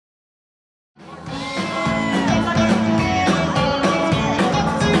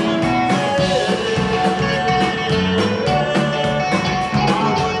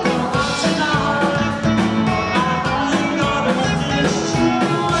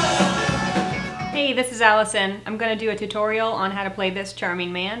this is Allison. I'm going to do a tutorial on how to play This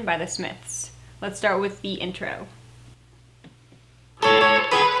Charming Man by the Smiths. Let's start with the intro.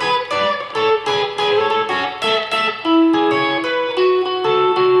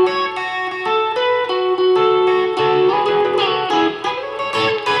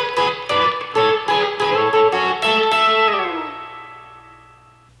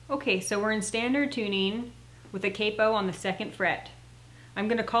 Okay, so we're in standard tuning with a capo on the 2nd fret. I'm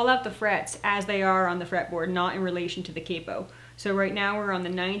going to call out the frets as they are on the fretboard, not in relation to the capo. So right now we're on the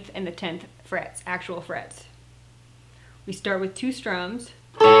 9th and the 10th frets, actual frets. We start with 2 strums,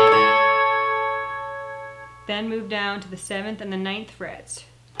 then move down to the 7th and the 9th frets.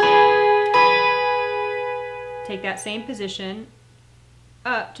 Take that same position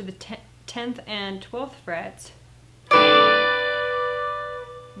up to the 10th and 12th frets,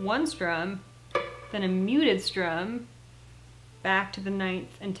 1 strum, then a muted strum, back to the 9th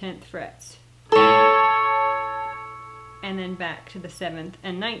and 10th frets, and then back to the 7th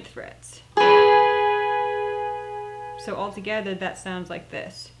and 9th frets. So altogether that sounds like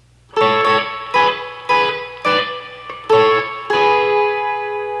this.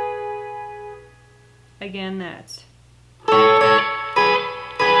 Again, that's.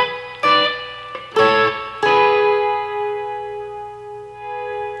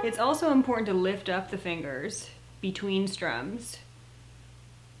 It's also important to lift up the fingers between strums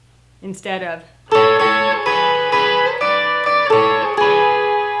instead of.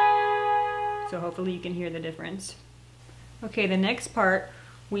 So hopefully you can hear the difference. Okay, the next part,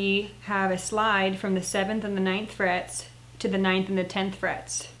 we have a slide from the 7th and the 9th frets to the 9th and the 10th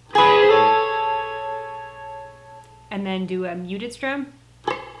frets. And then do a muted strum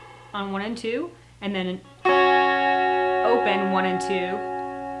on 1 and 2, and then an open 1 and 2.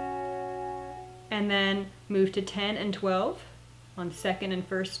 And then move to 10 and 12 on the 2nd and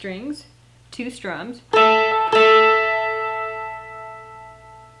 1st strings, 2 strums.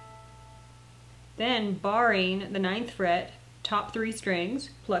 Then, barring the 9th fret, top 3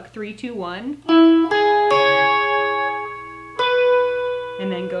 strings, pluck 3, 2, 1.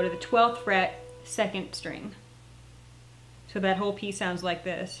 And then go to the 12th fret, 2nd string. So that whole piece sounds like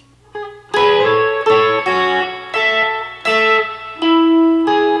this.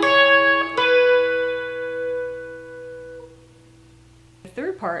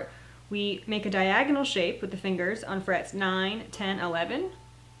 Third part, we make a diagonal shape with the fingers on frets 9, 10, 11,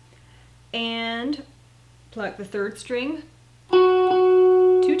 and pluck the 3rd string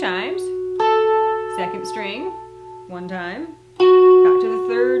 2 times, 2nd string 1 time, back to the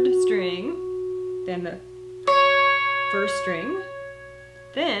 3rd string, then the 1st string,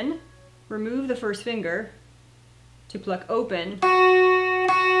 then remove the 1st finger to pluck open 2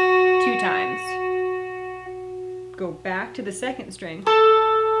 times. Go back to the 2nd string,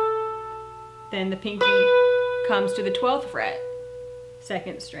 then the pinky comes to the 12th fret,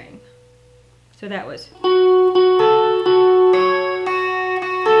 2nd string. So that was.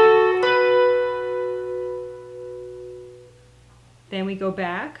 Then we go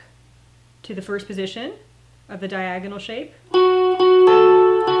back to the 1st position of the diagonal shape.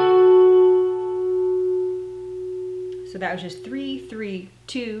 So that was just 3, 3,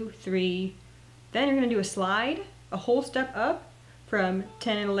 2, 3. Then you're going to do a slide, a whole step up from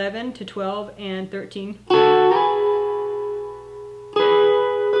 10 and 11 to 12 and 13.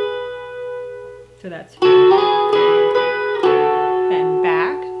 So that's. Then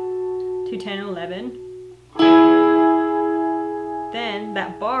back to 10 and 11. Then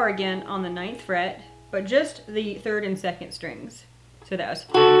that bar again on the 9th fret, but just the 3rd and 2nd strings. So that was.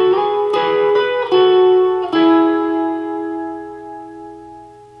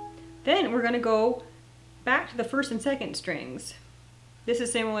 Then we're going to go back to the 1st and 2nd strings. This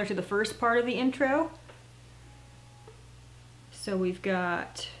is similar to the first part of the intro. So we've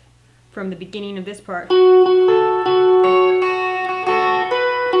got from the beginning of this part. So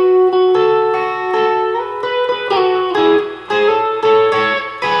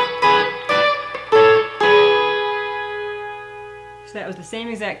that was the same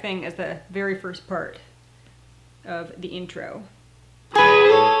exact thing as the very first part of the intro.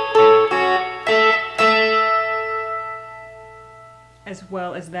 As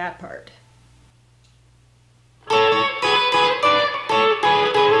well as that part.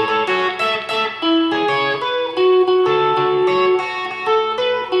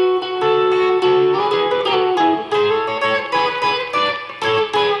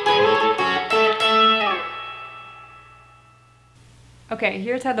 Okay,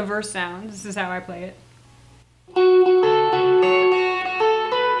 here's how the verse sounds. This is how I play it.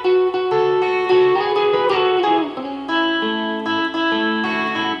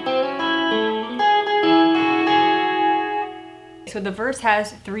 So the verse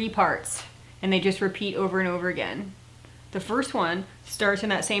has 3 parts, and they just repeat over and over again. The first one starts in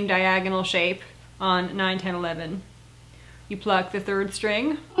that same diagonal shape on 9, 10, 11. You pluck the 3rd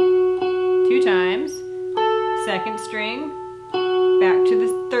string 2 times, 2nd string, back to the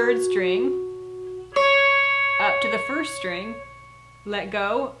 3rd string, up to the 1st string, let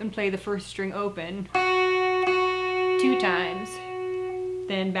go and play the 1st string open 2 times,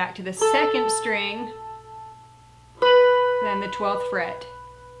 then back to the 2nd string, then the 12th fret,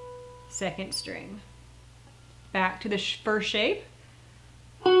 2nd string, back to the 1st shape,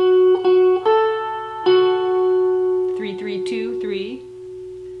 3, 3, 2, 3.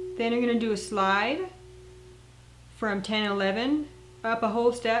 Then you're going to do a slide from 10 and 11 up a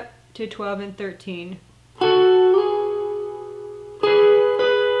whole step to 12 and 13.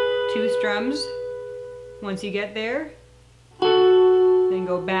 2 strums once you get there, then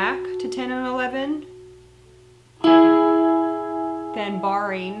go back to 10 and 11, then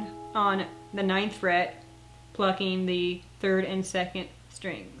barring on the 9th fret, plucking the 3rd and 2nd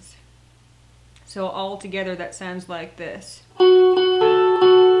strings. So all together that sounds like this.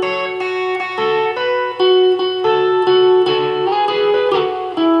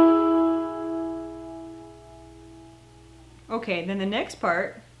 Okay, then the next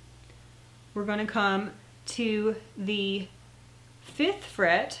part, we're going to come to the 5th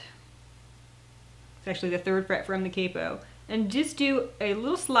fret, it's actually the 3rd fret from the capo, and just do a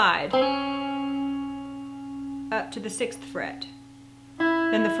little slide up to the 6th fret.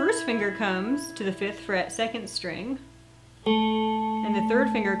 Then the 1st finger comes to the 5th fret, 2nd string, and the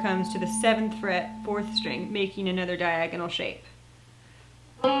 3rd finger comes to the 7th fret, 4th string, making another diagonal shape.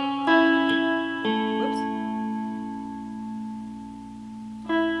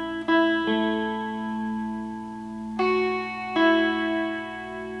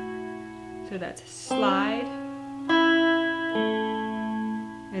 So that's slide,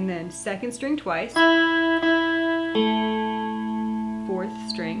 and then 2nd string twice, 4th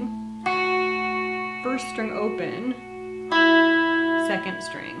string, 1st string open, 2nd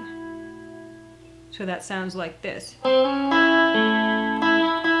string. So that sounds like this.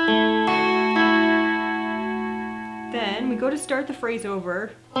 Then we go to start the phrase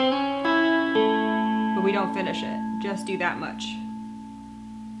over, but we don't finish it, just do that much.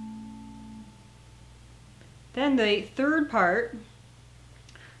 Then the 3rd part,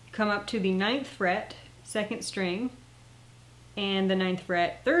 come up to the 9th fret, 2nd string, and the 9th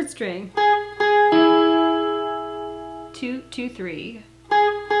fret, 3rd string, 2, 2, 3,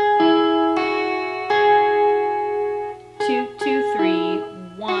 2, 2, 3,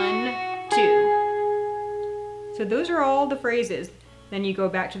 1, 2. So those are all the phrases. Then you go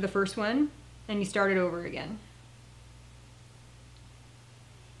back to the first one and you start it over again.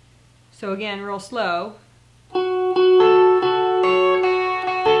 So again, real slow.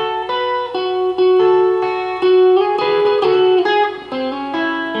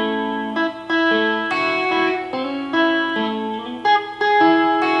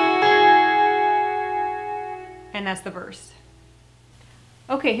 And that's the verse.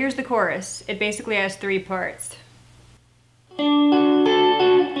 Okay, here's the chorus. It basically has 3 parts.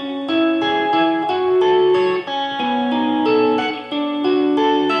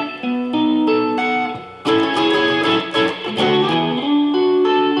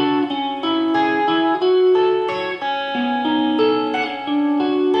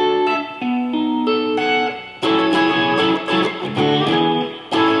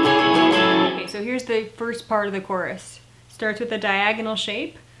 Here's the first part of the chorus. Starts with a diagonal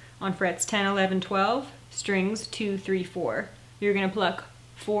shape on frets 10, 11, 12, strings 2, 3, 4. You're going to pluck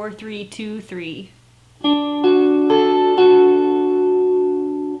 4, 3, 2, 3.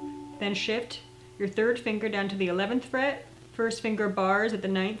 Then shift your 3rd finger down to the 11th fret, 1st finger bars at the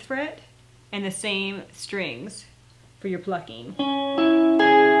 9th fret, and the same strings for your plucking.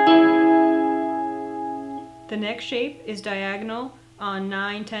 The next shape is diagonal on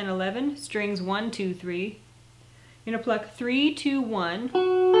 9, 10, 11, strings 1, 2, 3. You're going to pluck 3, 2, 1,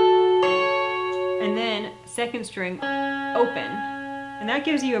 and then 2nd string open. And that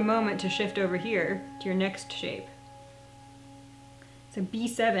gives you a moment to shift over here to your next shape. It's a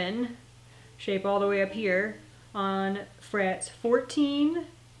B7 shape all the way up here on frets 14,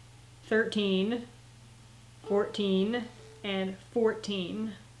 13, 14, and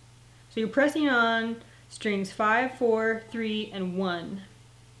 14. So you're pressing on strings 5, 4, 3, and 1.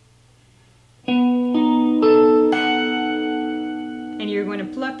 And you're going to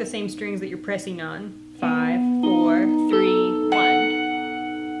pluck the same strings that you're pressing on. 5, 4, 3, 1.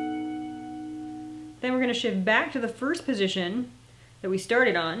 Then we're going to shift back to the first position that we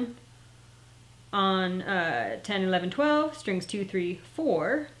started on on 10, 11, 12, strings 2, 3,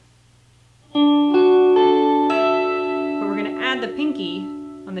 4. But we're going to add the pinky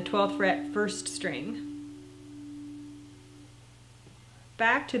on the 12th fret, 1st string.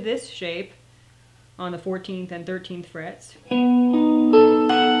 Back to this shape on the 14th and 13th frets.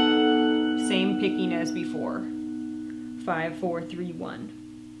 Same picking as before. 5, 4, 3,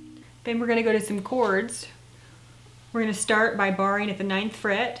 1. Then we're going to go to some chords. We're going to start by barring at the 9th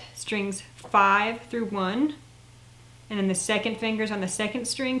fret, strings 5 through 1, and then the 2nd finger's on the 2nd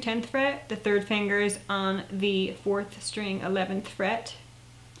string, 10th fret, the 3rd finger's on the 4th string, 11th fret.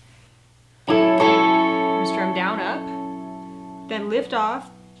 Strum down, up, then lift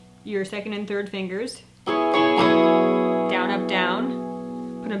off your 2nd and 3rd fingers, down, up,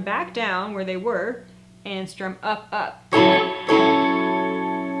 down, put them back down where they were, and strum up, up.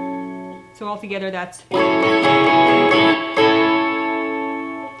 So altogether that's...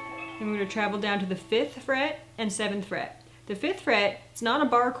 Then we're going to travel down to the 5th fret and 7th fret. The 5th fret, it's not a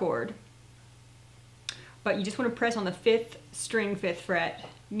bar chord, but you just want to press on the 5th string, 5th fret,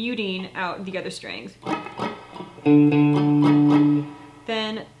 muting out the other strings.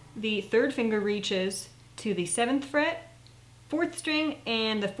 Then the 3rd finger reaches to the 7th fret, 4th string,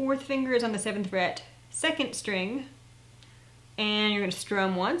 and the 4th finger is on the 7th fret, 2nd string, and you're going to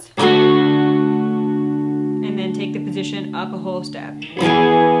strum once, and then take the position up a whole step.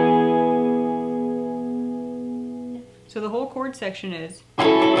 So the whole chord section is.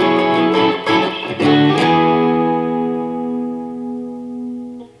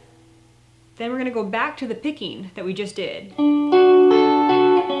 Then we're going to go back to the picking that we just did.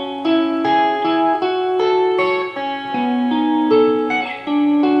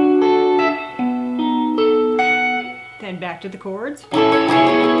 Then back to the chords.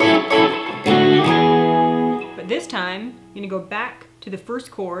 But this time, you're going to go back to the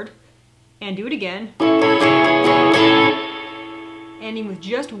 1st chord and do it again, ending with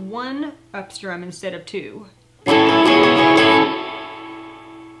just 1 up strum instead of 2.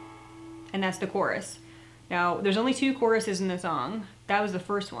 And that's the chorus. Now, there's only 2 choruses in the song. That was the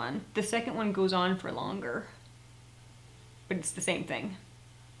first one. The second one goes on for longer, but it's the same thing.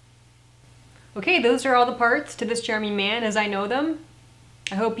 Okay, those are all the parts to This Charming Man as I know them.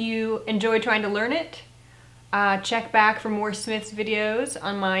 I hope you enjoyed trying to learn it. Check back for more Smiths videos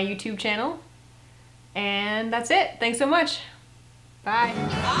on my YouTube channel. And that's it. Thanks so much. Bye.